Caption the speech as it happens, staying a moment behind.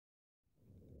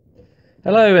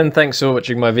Hello and thanks for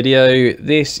watching my video.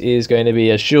 This is going to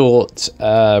be a short,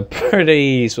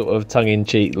 pretty sort of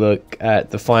tongue-in-cheek look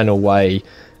at the final way,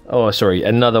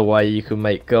 another way you can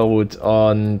make gold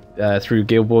on through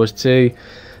Guild Wars 2.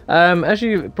 As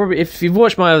you probably, if you've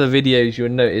watched my other videos, you'll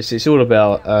notice it's all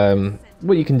about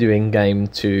what you can do in game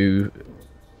to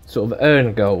sort of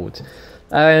earn gold.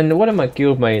 And one of my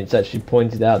guildmates actually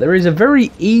pointed out there is a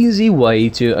very easy way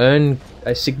to earn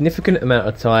a significant amount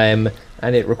of time,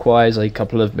 and it requires a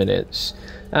couple of minutes.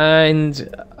 And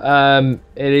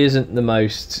it isn't the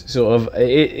most sort of...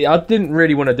 I didn't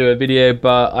really want to do a video,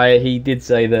 but he did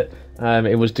say that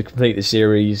it was to complete the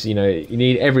series. You know, you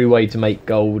need every way to make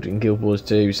gold in Guild Wars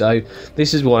 2. So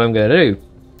this is what I'm going to do.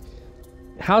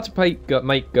 How to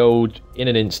make gold in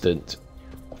an instant.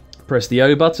 Press the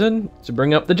O button to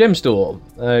bring up the gem store.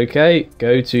 Okay,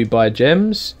 go to buy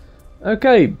gems.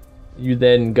 Okay, you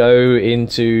then go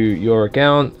into your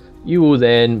account. You will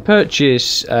then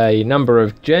purchase a number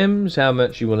of gems, how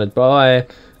much you want to buy.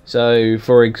 So,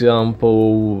 for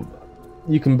example,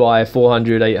 you can buy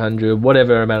 400, 800,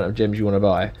 whatever amount of gems you want to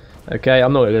buy. Okay,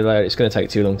 I'm not going to load it, it's going to take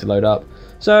too long to load up.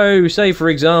 So, say for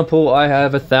example, I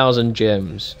have 1,000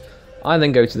 gems. I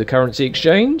then go to the currency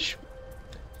exchange.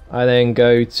 I then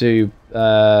go to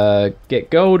get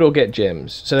gold or get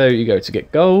gems. So you go to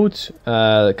get gold,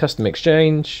 custom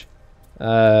exchange.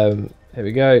 Here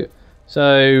we go.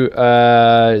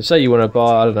 So say you want to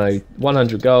buy, I don't know,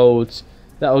 100 golds.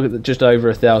 That'll get just over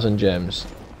 1,000 gems.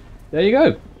 There you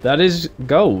go. That is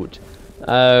gold.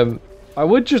 I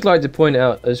would just like to point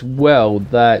out as well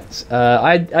that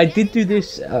I did do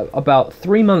this about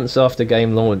 3 months after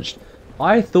game launched.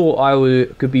 I thought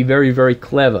I could be very, very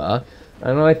clever.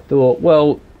 And I thought,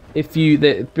 well, if you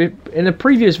in a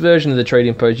previous version of the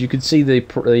trading post, you could see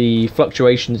the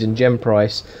fluctuations in gem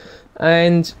price,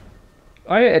 and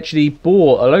I actually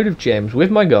bought a load of gems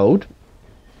with my gold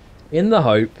in the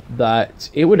hope that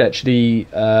it would actually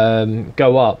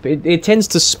go up. It tends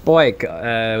to spike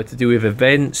to do with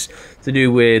events, to do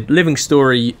with Living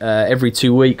Story. Every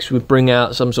 2 weeks would bring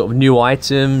out some sort of new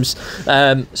items,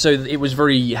 so it was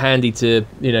very handy to,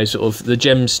 you know, sort of the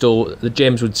gem store. The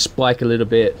gems would spike a little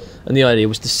bit, and the idea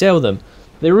was to sell them.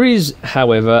 There is,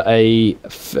 however, a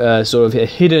sort of a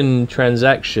hidden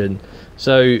transaction.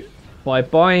 So by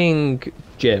buying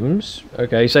gems,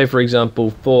 okay, say for example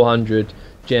 400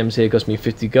 gems here cost me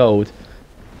 50 gold.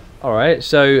 Alright,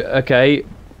 so okay,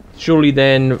 surely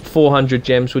then 400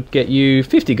 gems would get you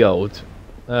 50 gold.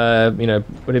 You know,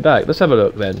 put it back. Let's have a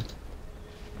look then.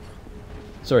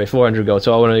 Sorry, 400 gold,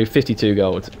 so I want to do 52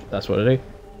 gold. That's what I do.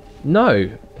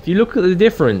 No, if you look at the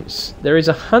difference, there is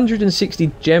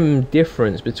 160 gem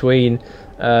difference between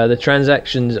the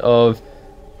transactions of...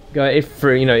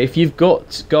 if you've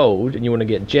got gold and you want to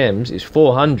get gems, it's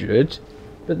 400.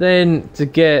 But then to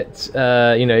get,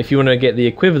 if you want to get the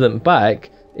equivalent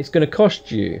back, it's going to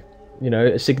cost you,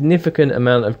 a significant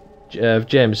amount of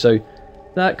gems. So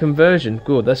that conversion,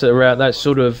 good. That's around. That's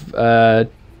sort of, I'd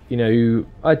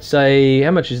say,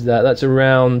 how much is that? That's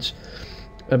around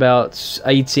about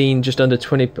 18, just under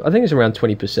 20. I think it's around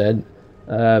 20%.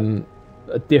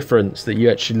 A difference that you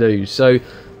actually lose. So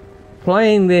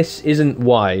playing this isn't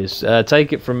wise.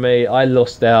 Take it from me, I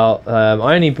lost out.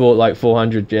 I only bought like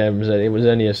 400 gems, and it was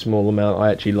only a small amount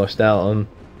I actually lost out on.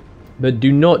 But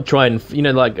do not try and,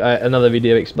 like another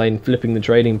video explained, flipping the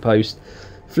trading post,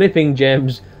 flipping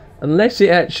gems, unless it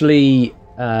actually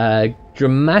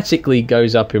dramatically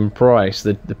goes up in price,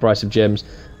 the price of gems.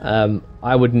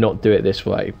 I would not do it this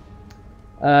way.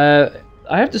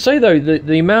 I have to say though,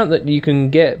 the amount that you can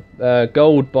get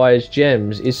gold by as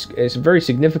gems is very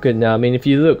significant now. I mean, if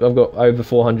you look, I've got over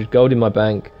 400 gold in my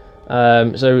bank.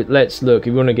 So let's look. If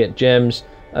you want to get gems,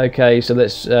 okay, so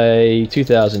let's say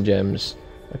 2,000 gems.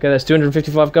 Okay, that's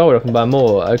 255 gold. I can buy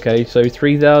more. Okay, so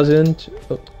 3,000.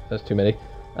 Oh, that's too many.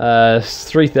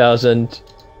 3,000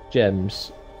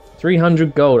 gems.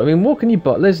 300 gold. I mean, what can you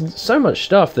buy? There's so much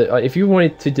stuff that if you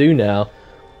wanted to do now,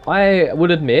 I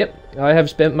would admit I have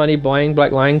spent money buying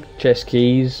Black Lion chest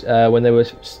keys when there were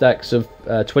stacks of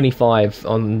 25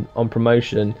 on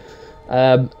promotion.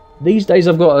 These days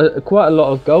I've got quite a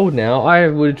lot of gold now. I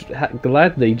would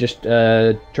gladly just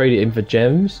trade it in for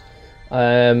gems.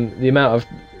 The amount of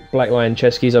Black Lion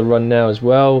chest keys I run now as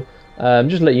well.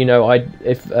 Just to let you know, I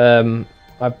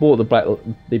bought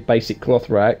the basic cloth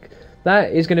rack.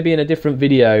 That is going to be in a different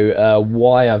video.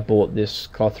 Why I've bought this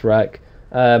cloth rack.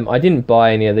 I didn't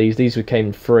buy any of these. These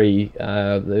came free.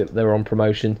 They were on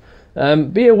promotion.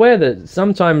 Be aware that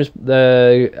sometimes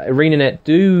the ArenaNet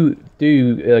do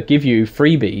give you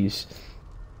freebies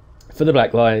for the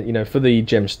Black Lion. For the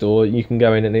gem store. You can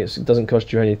go in and it doesn't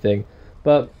cost you anything.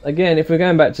 But again, if we're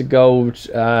going back to gold,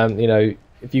 you know,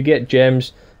 if you get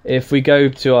gems, if we go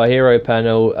to our hero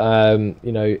panel,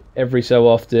 you know, every so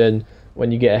often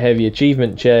when you get a heavy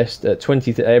achievement chest at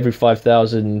 20 to every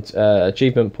 5,000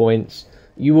 achievement points,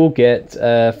 you will get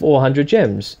 400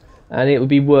 gems, and it would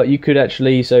be worth. You could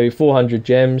actually, so 400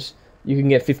 gems, you can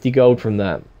get 50 gold from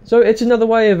that. So it's another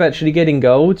way of actually getting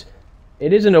gold.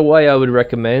 It isn't a way I would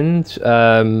recommend.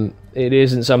 It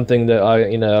isn't something that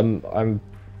I'm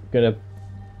gonna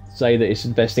say that it's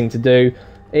the best thing to do.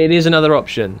 It is another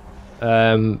option.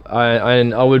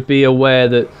 I would be aware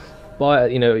that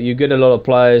you get a lot of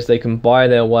players, they can buy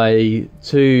their way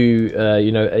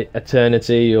to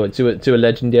eternity or to a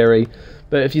legendary.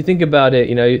 But if you think about it,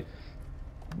 you know,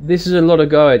 this is a lot of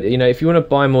gold. You know, if you want to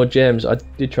buy more gems, I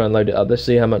did try and load it up. Let's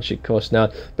see how much it costs now.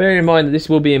 Bearing in mind that this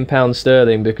will be in pound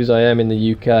sterling because I am in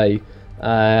the UK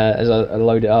as I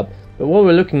load it up. But what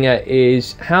we're looking at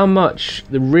is how much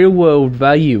the real world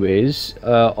value is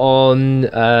on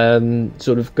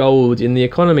sort of gold in the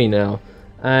economy now.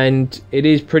 And it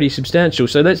is pretty substantial.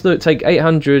 So let's take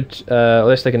 800,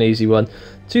 let's take an easy one.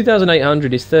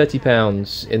 2,800 is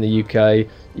 £30 in the UK.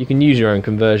 You can use your own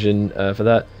conversion for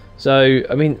that. So,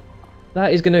 I mean,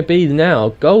 that is going to be now.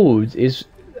 Gold is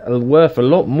worth a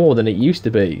lot more than it used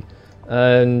to be.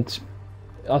 And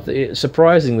it's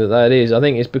surprising that is. I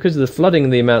think it's because of the flooding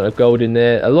of the amount of gold in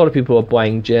there. A lot of people are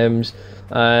buying gems.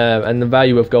 And the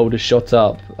value of gold has shot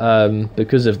up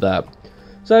because of that.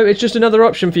 So it's just another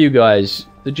option for you guys.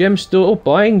 The gem store,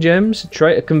 buying gems,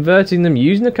 converting them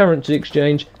using the currency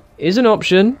exchange is an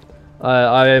option.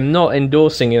 I am not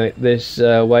endorsing it this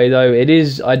way though. It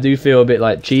is, I do feel a bit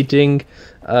like cheating.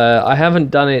 I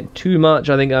haven't done it too much.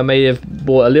 I think I may have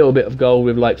bought a little bit of gold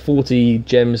with like 40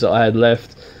 gems that I had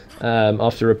left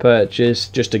after a purchase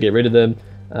just to get rid of them.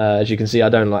 As you can see, I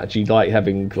don't actually like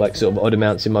having like sort of odd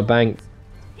amounts in my bank.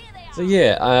 So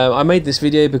yeah, I made this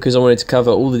video because I wanted to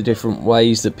cover all the different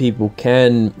ways that people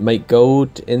can make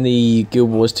gold in the Guild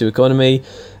Wars 2 economy,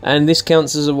 and this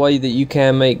counts as a way that you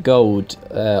can make gold.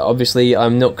 Obviously,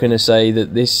 I'm not going to say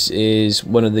that this is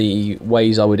one of the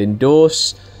ways I would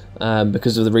endorse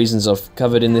because of the reasons I've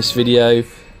covered in this video,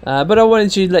 but I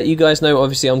wanted to let you guys know,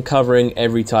 obviously I'm covering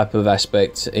every type of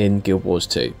aspect in Guild Wars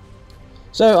 2.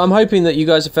 So I'm hoping that you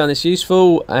guys have found this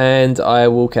useful, and I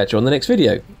will catch you on the next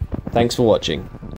video. Thanks for watching.